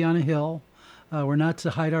shining city on a hill. We're not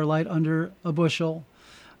to hide our light under a bushel.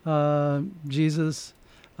 Jesus,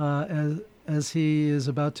 as he is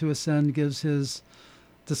about to ascend, gives his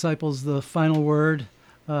disciples the final word.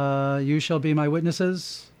 You shall be my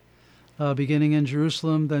witnesses, beginning in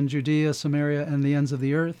Jerusalem, then Judea, Samaria, and the ends of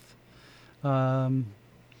the earth.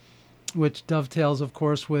 Which dovetails, of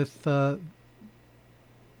course, with the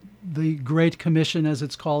Great Commission, as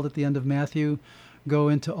it's called at the end of Matthew. Go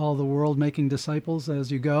into all the world, making disciples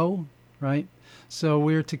as you go, right? So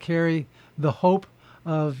we're to carry the hope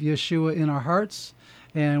of Yeshua in our hearts,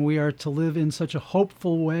 and we are to live in such a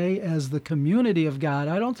hopeful way as the community of God.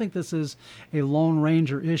 I don't think this is a Lone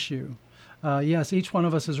Ranger issue. Yes, each one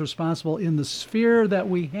of us is responsible in the sphere that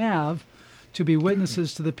we have to be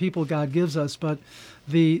witnesses to the people God gives us, but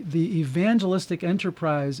the evangelistic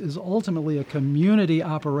enterprise is ultimately a community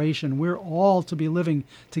operation. We're all to be living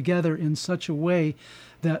together in such a way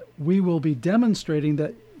that we will be demonstrating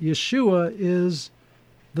that Yeshua is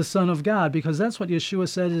the Son of God, because that's what Yeshua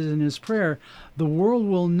said in his prayer. The world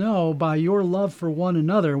will know by your love for one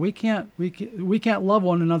another. We can't love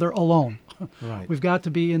one another alone. Right. We've got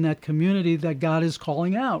to be in that community that God is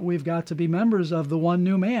calling out. We've got to be members of the one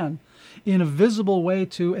new man in a visible way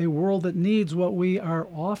to a world that needs what we are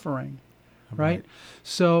offering, right?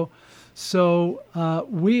 So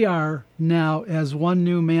we are now, as one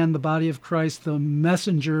new man, the body of Christ, the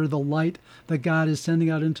messenger, the light that God is sending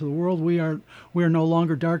out into the world. We are no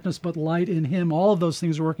longer darkness, but light in him. All of those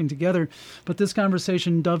things are working together. But this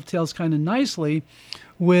conversation dovetails kind of nicely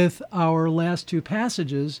with our last two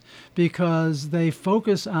passages, because they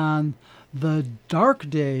focus on the dark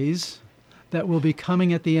days that will be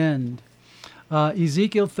coming at the end.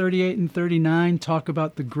 Ezekiel 38 and 39 talk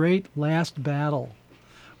about the great last battle,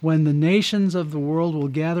 when the nations of the world will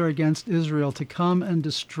gather against Israel to come and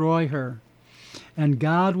destroy her. And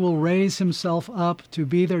God will raise himself up to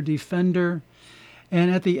be their defender. And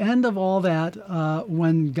at the end of all that,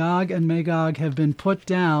 when Gog and Magog have been put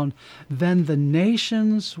down, then the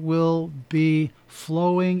nations will be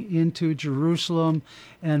flowing into Jerusalem,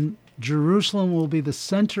 and Jerusalem will be the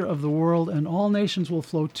center of the world, and all nations will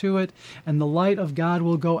flow to it, and the light of God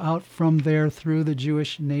will go out from there through the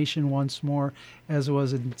Jewish nation once more, as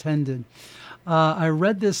was intended. I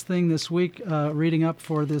read this thing this week, reading up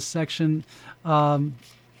for this section.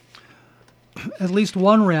 at least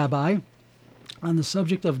one rabbi on the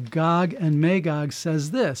subject of Gog and Magog says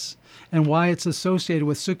this, and why it's associated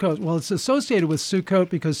with Sukkot. Well, it's associated with Sukkot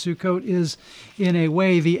because Sukkot is, in a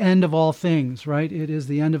way, the end of all things, right? It is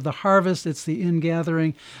the end of the harvest. It's the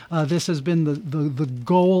ingathering. This has been the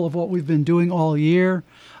goal of what we've been doing all year,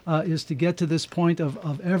 is to get to this point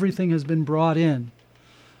of everything has been brought in.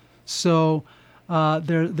 So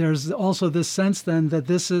there's also this sense then that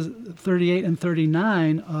this is 38 and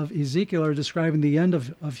 39 of Ezekiel are describing the end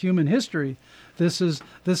of human history. This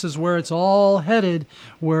is where it's all headed,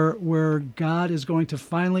 where God is going to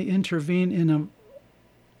finally intervene in an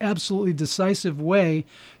absolutely decisive way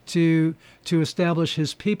to establish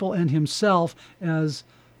his people and himself as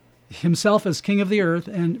king of the earth.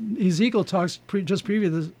 And Ezekiel talks just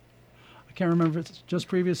previous to this, I can't remember if it's just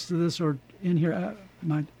previous to this or in here,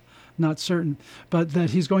 I'm not certain, but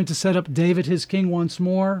that he's going to set up David his king once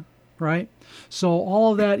more, right? So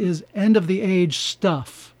all of that is end of the age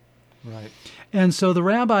stuff. Right. And so the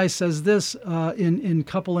rabbi says this in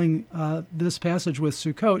coupling this passage with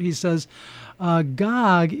Sukkot. He says,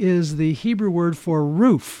 Gog is the Hebrew word for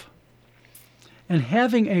roof. And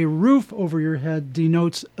having a roof over your head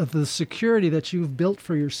denotes the security that you've built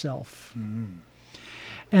for yourself. Mm.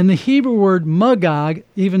 And the Hebrew word Magog,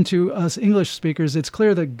 even to us English speakers, it's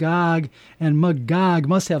clear that Gog and Magog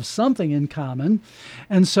must have something in common.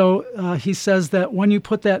 And so he says that when you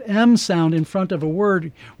put that M sound in front of a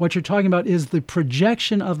word, what you're talking about is the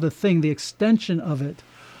projection of the thing, the extension of it.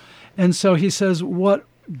 And so he says what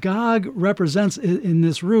Gog represents in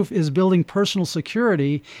this roof is building personal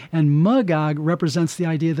security, and Magog represents the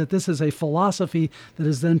idea that this is a philosophy that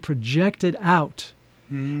is then projected out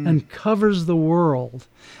and covers the world.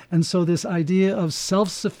 And so this idea of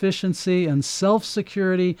self-sufficiency and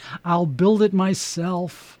self-security, I'll build it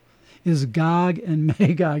myself, is Gog and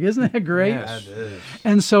Magog. Isn't that great? Yes, it is.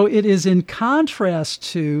 And so it is in contrast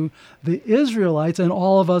to the Israelites and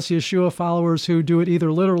all of us Yeshua followers who do it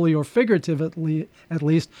either literally or figuratively, at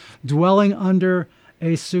least, dwelling under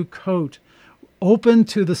a Sukkot, open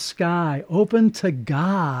to the sky, open to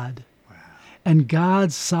God. And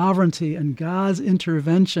God's sovereignty and God's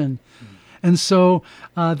intervention. And so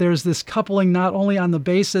there's this coupling not only on the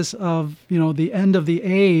basis of, the end of the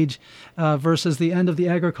age versus the end of the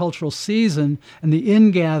agricultural season and the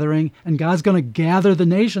ingathering, and God's going to gather the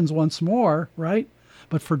nations once more, right?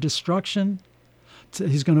 But for destruction,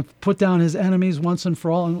 he's going to put down his enemies once and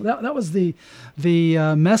for all. And that was the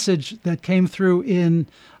message that came through in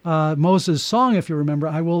Moses' song, if you remember.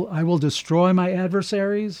 I will destroy my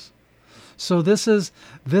adversaries. So this is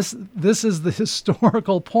the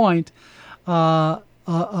historical point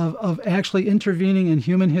of actually intervening in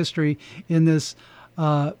human history in this,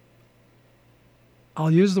 I'll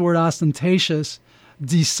use the word ostentatious,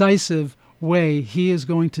 decisive way. He is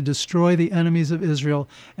going to destroy the enemies of Israel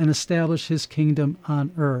and establish his kingdom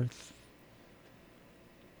on earth.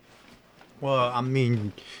 Well, I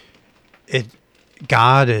mean,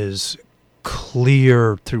 God is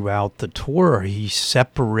clear throughout the Torah. He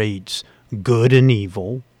separates good and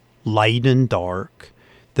evil, light and dark.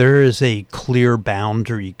 There is a clear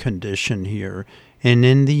boundary condition here. And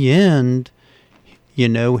in the end,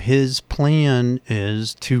 his plan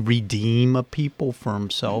is to redeem a people for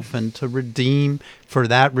himself and to for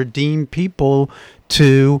that redeemed people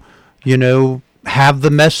to, have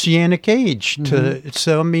the Messianic age. Mm-hmm.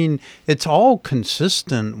 So, I mean, it's all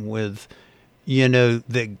consistent with,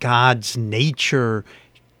 that God's nature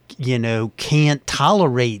can't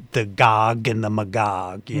tolerate the Gog and the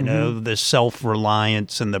Magog, the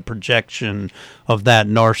self-reliance and the projection of that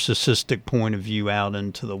narcissistic point of view out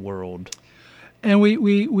into the world. And we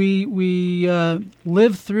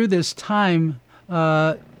live through this time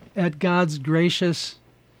at God's gracious,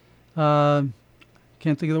 can't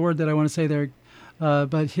think of the word that I want to say there,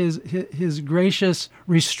 but his gracious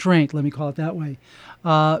restraint, let me call it that way.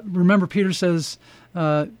 Remember, Peter says,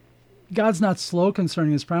 God's not slow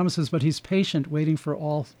concerning his promises, but he's patient, waiting for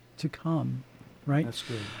all to come, right? That's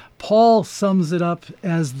good. Paul sums it up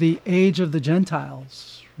as the age of the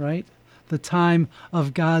Gentiles, right? The time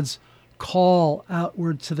of God's call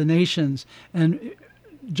outward to the nations. And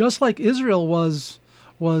just like Israel was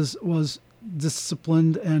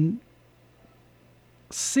disciplined and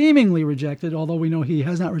seemingly rejected, although we know he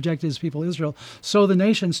has not rejected his people Israel, so the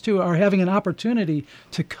nations too are having an opportunity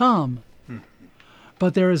to come.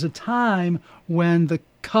 But there is a time when the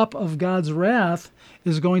cup of God's wrath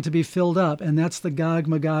is going to be filled up, and that's the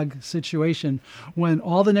Gog-Magog situation, when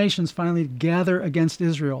all the nations finally gather against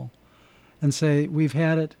Israel and say, we've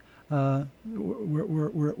had it,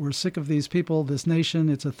 we're sick of these people, this nation,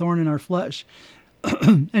 it's a thorn in our flesh.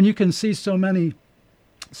 And you can see so many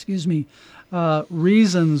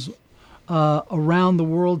reasons around the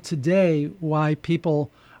world today why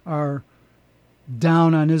people are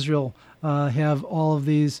down on Israel, have all of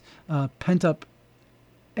these pent-up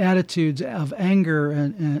attitudes of anger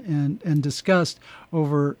and disgust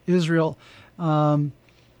over Israel. I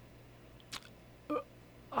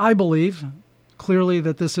believe clearly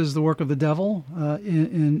that this is the work of the devil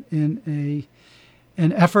in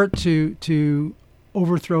an effort to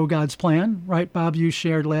overthrow God's plan, right? Bob, you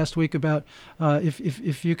shared last week about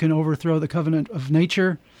if you can overthrow the covenant of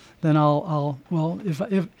nature, then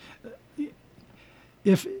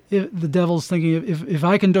if the devil's thinking if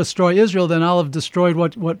I can destroy Israel, then I'll have destroyed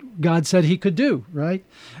what God said he could do, right?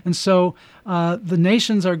 And so the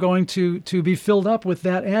nations are going to be filled up with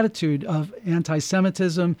that attitude of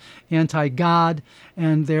anti-Semitism, anti-God,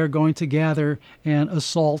 and they're going to gather and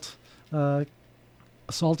assault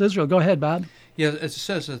Israel. Go ahead, Bob. Yeah, it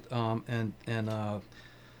says that in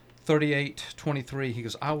 38:23, he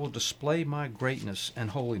goes, I will display my greatness and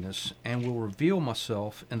holiness and will reveal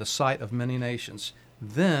myself in the sight of many nations.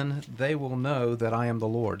 Then they will know that I am the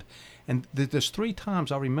Lord. And there's 3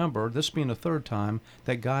 times I remember, this being the 3rd time,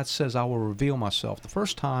 that God says, I will reveal myself. The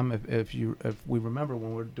first time, if we remember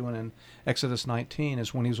when we're doing in Exodus 19,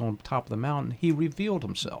 is when he was on top of the mountain, he revealed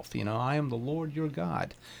himself. I am the Lord your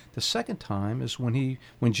God. The second time is when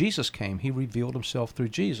Jesus came, he revealed himself through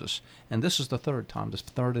Jesus. And this is the 3rd time, this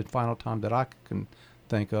 3rd and final time that I can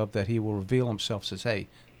think of, that he will reveal himself, says, hey,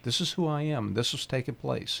 this is who I am, this is taking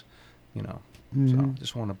place. Mm-hmm. So I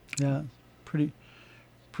just want to... Yeah, pretty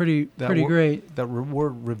great. That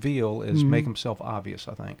word reveal is make himself obvious,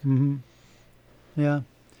 I think. Mm-hmm. Yeah.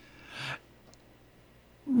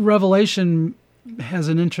 Revelation has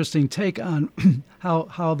an interesting take on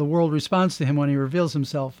how the world responds to him when he reveals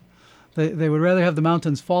himself. They would rather have the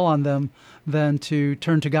mountains fall on them than to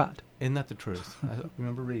turn to God. Isn't that the truth? I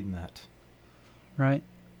remember reading that. Right.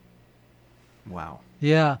 Wow.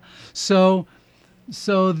 Yeah. So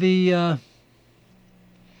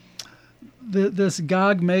this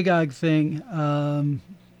Gog-Magog thing,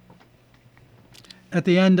 at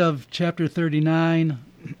the end of chapter 39,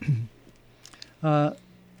 well,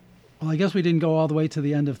 I guess we didn't go all the way to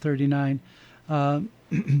the end of 39, but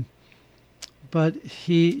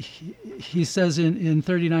he says in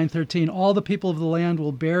 39:13, all the people of the land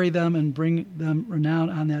will bury them and bring them renown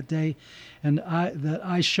on that day, and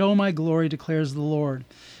I show my glory, declares the Lord.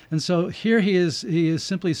 And so here he is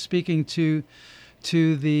simply speaking to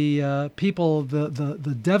the people.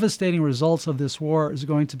 The devastating results of this war is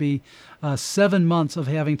going to be 7 months of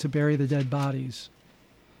having to bury the dead bodies,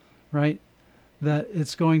 right? That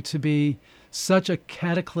it's going to be such a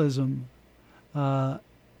cataclysm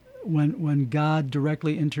when God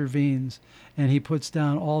directly intervenes and he puts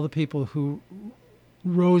down all the people who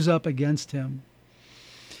rose up against him.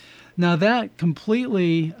 Now that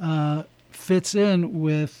completely fits in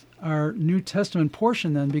with our New Testament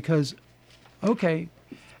portion then, because okay,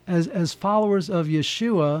 as followers of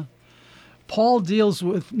Yeshua, Paul deals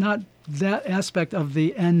with not that aspect of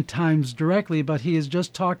the end times directly, but he has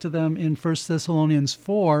just talked to them in 1 Thessalonians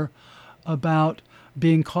 4 about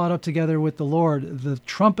being caught up together with the Lord. The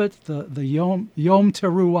trumpet, the Yom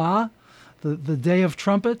Teruah, the Day of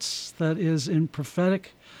Trumpets, that is in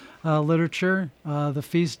prophetic literature, the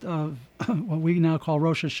feast of what we now call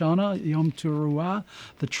Rosh Hashanah, Yom Teruah,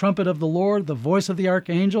 the trumpet of the Lord, the voice of the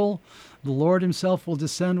archangel. The Lord himself will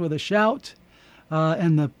descend with a shout,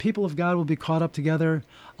 and the people of God will be caught up together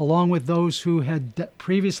along with those who had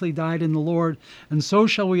previously died in the Lord. And so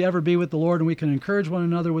shall we ever be with the Lord, and we can encourage one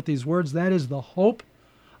another with these words. That is the hope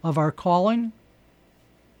of our calling.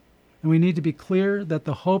 And we need to be clear that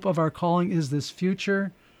the hope of our calling is this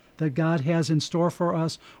future that God has in store for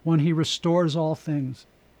us when he restores all things.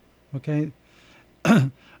 Okay?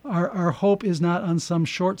 Our hope is not on some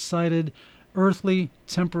short-sighted, earthly,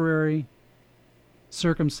 temporary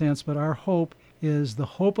circumstance, but our hope is the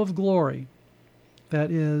hope of glory that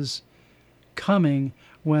is coming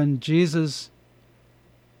when Jesus,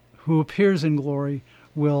 who appears in glory,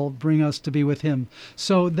 will bring us to be with him.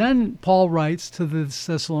 So then Paul writes to the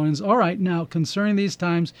Thessalonians, all right, now concerning these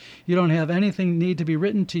times, you don't have anything need to be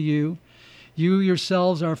written to you. You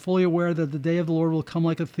yourselves are fully aware that the day of the Lord will come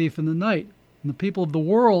like a thief in the night. And the people of the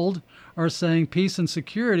world are saying peace and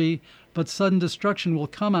security, but sudden destruction will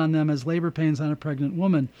come on them as labor pains on a pregnant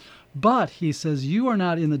woman. But, he says, you are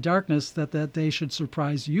not in the darkness that day should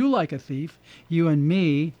surprise you like a thief. You and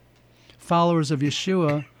me, followers of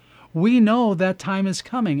Yeshua, we know that time is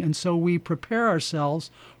coming, and so we prepare ourselves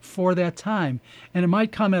for that time. And it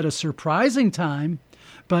might come at a surprising time,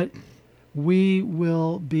 but we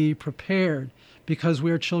will be prepared because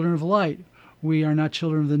we are children of light. We are not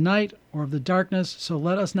children of the night or of the darkness, so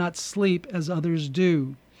let us not sleep as others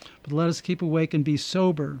do, but let us keep awake and be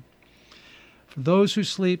sober. For those who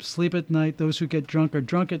sleep, sleep at night. Those who get drunk are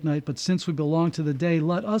drunk at night. But since we belong to the day,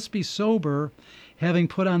 let us be sober, having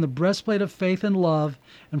put on the breastplate of faith and love,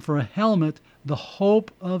 and for a helmet, the hope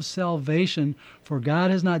of salvation. For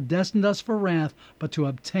God has not destined us for wrath, but to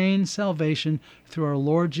obtain salvation through our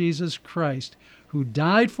Lord Jesus Christ, who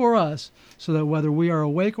died for us, so that whether we are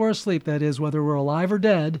awake or asleep, that is, whether we're alive or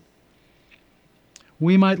dead,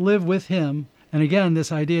 we might live with him. And again,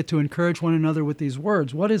 this idea to encourage one another with these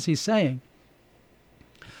words. What is he saying?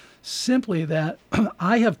 Simply that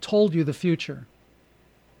I have told you the future.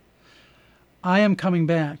 I am coming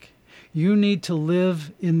back. You need to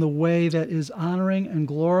live in the way that is honoring and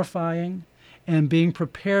glorifying and being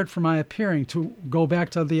prepared for my appearing. To go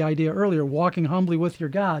back to the idea earlier, walking humbly with your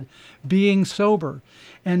God, being sober.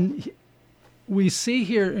 And we see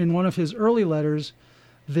here in one of his early letters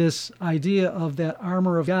this idea of that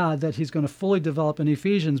armor of God that he's going to fully develop in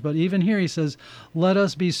Ephesians. But even here he says, let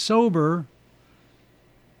us be sober.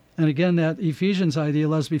 And again, that Ephesians idea,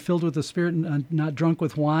 let us be filled with the Spirit and not drunk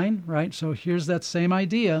with wine, right? So here's that same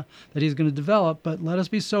idea that he's going to develop, but let us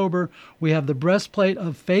be sober. We have the breastplate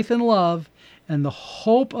of faith and love and the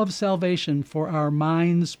hope of salvation for our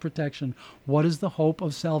mind's protection. What is the hope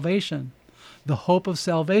of salvation? The hope of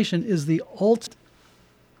salvation is the ultimate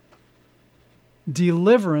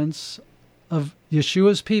deliverance of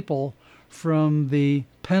Yeshua's people from the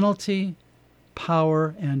penalty,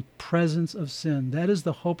 power, and presence of sin. That is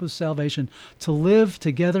the hope of salvation, to live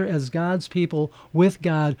together as God's people with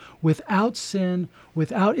God without sin,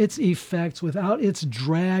 without its effects, without its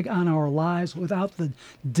drag on our lives, without the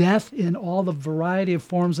death in all the variety of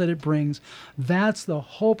forms that it brings. That's the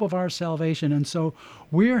hope of our salvation. And so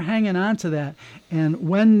we're hanging on to that. And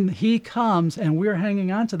when he comes and we're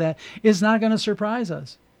hanging on to that, it's not going to surprise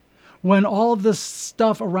us. When all of this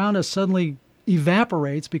stuff around us suddenly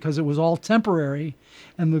evaporates because it was all temporary,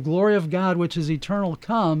 and the glory of God, which is eternal,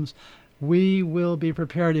 comes, we will be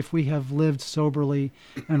prepared if we have lived soberly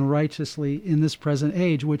and righteously in this present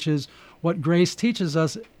age, which is what grace teaches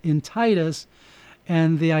us in Titus.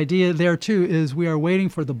 And the idea there, too, is we are waiting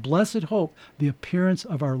for the blessed hope, the appearance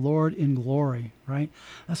of our Lord in glory, right?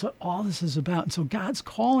 That's what all this is about. And so God's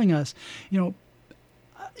calling us, you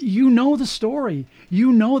know the story.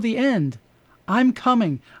 You know the end. I'm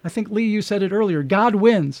coming. I think, Lee, you said it earlier. God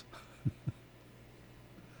wins.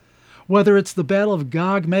 Whether it's the battle of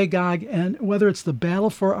Gog, Magog, and whether it's the battle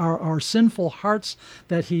for our sinful hearts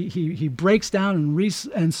that he breaks down and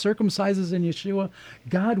circumcises in Yeshua,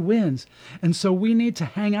 God wins. And so we need to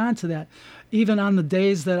hang on to that. Even on the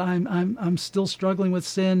days that I'm still struggling with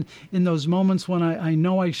sin, in those moments when I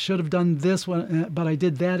know I should have done this, but I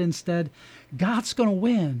did that instead, God's going to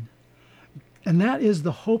win. And that is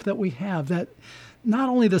the hope that we have, that not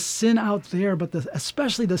only the sin out there, but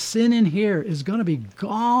especially the sin in here is going to be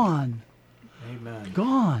gone. Amen.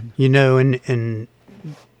 Gone. And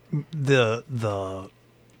the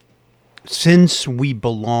since we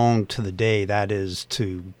belong to the day, that is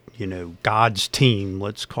to, God's team,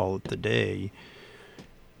 let's call it the day,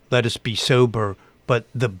 let us be sober, but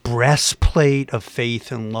the breastplate of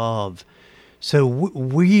faith and love. So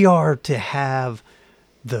we are to have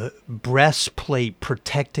the breastplate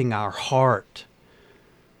protecting our heart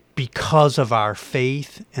because of our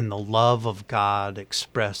faith and the love of God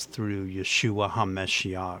expressed through Yeshua Ha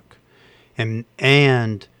Meshiach.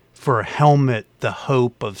 And for a helmet, the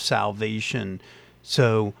hope of salvation.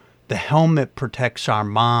 So the helmet protects our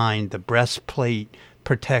mind, the breastplate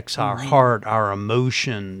protects our heart, our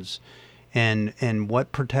emotions. And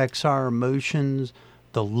what protects our emotions?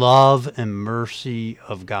 The love and mercy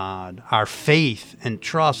of God, our faith and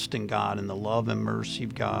trust in God and the love and mercy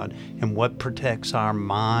of God. And what protects our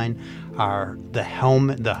mind? The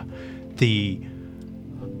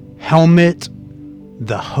helmet,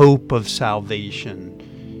 the hope of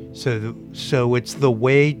salvation. So it's the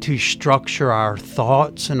way to structure our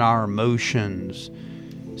thoughts and our emotions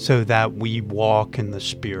so that we walk in the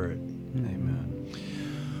Spirit.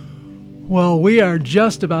 Well, we are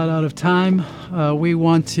just about out of time. We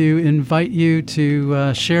want to invite you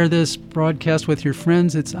to share this broadcast with your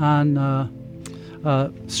friends. It's on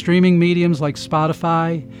streaming mediums like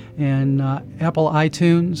Spotify and Apple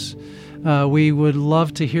iTunes. We would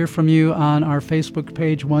love to hear from you on our Facebook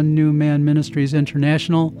page, One New Man Ministries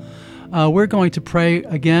International. We're going to pray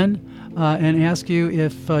again and ask you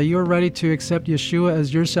if you're ready to accept Yeshua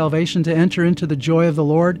as your salvation, to enter into the joy of the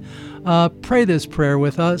Lord. Pray this prayer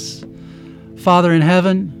with us. Father in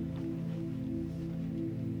heaven,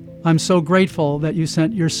 I'm so grateful that you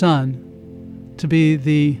sent your Son to be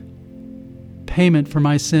the payment for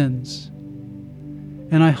my sins.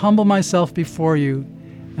 And I humble myself before you,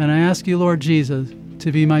 and I ask you, Lord Jesus, to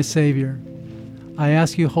be my Savior. I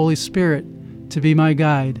ask you, Holy Spirit, to be my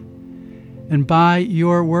guide. And by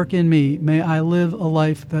your work in me, may I live a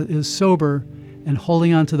life that is sober and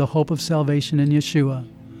holding on to the hope of salvation in Yeshua.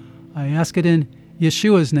 I ask it in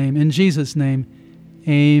Yeshua's name, in Jesus' name.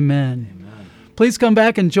 Amen. Please come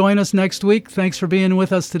back and join us next week. Thanks for being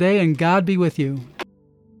with us today, and God be with you.